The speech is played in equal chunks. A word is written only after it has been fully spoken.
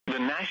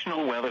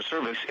National Weather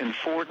Service in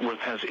Fort Worth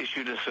has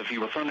issued a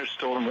severe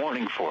thunderstorm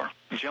warning for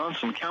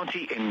Johnson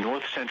County in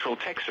north-central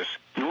Texas,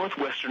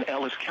 northwestern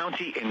Ellis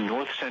County in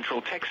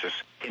north-central Texas,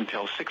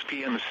 until 6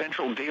 p.m.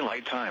 Central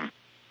Daylight Time.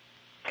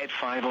 At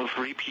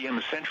 5:03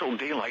 p.m. Central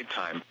Daylight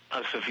Time,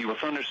 a severe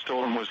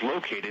thunderstorm was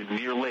located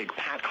near Lake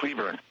Pat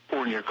Cleburne,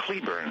 or near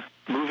Cleburne,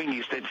 moving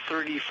east at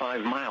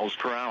 35 miles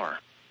per hour.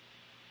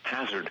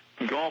 Hazard,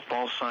 golf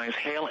ball size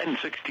hail and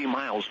 60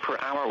 miles per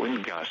hour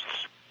wind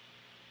gusts.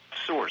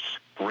 Source,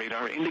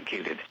 radar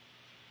indicated.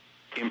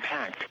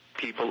 Impact,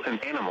 people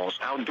and animals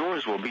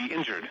outdoors will be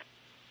injured.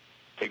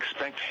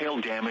 Expect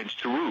hail damage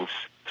to roofs,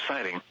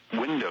 siding,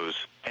 windows,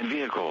 and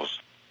vehicles.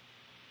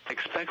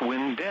 Expect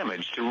wind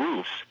damage to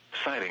roofs,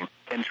 siding,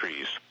 and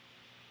trees.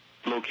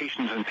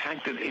 Locations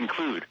impacted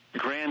include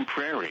Grand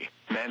Prairie,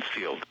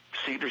 Mansfield,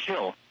 Cedar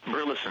Hill,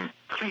 Burleson,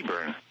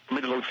 Cleburne,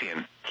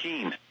 Midlothian,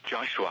 Keene,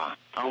 Joshua,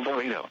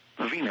 Alvarado,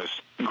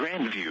 Venus,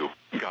 Grandview,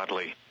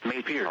 Godley,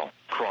 Maypierre,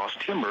 Cross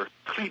Timber,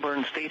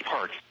 Cleburne State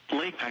Park,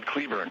 Lake Pat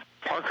Cleburne,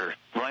 Parker,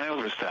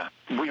 Rio Vista,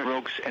 Boyer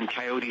Oaks, and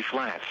Coyote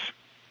Flats.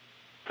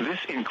 This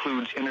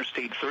includes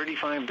Interstate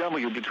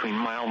 35W between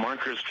mile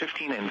markers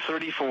 15 and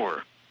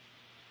 34.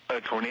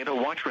 A tornado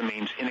watch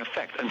remains in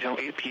effect until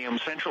 8 p.m.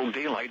 Central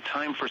Daylight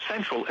Time for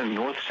central and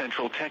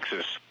north-central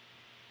Texas.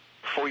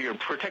 For your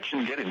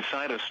protection, get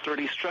inside a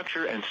sturdy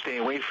structure and stay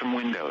away from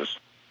windows.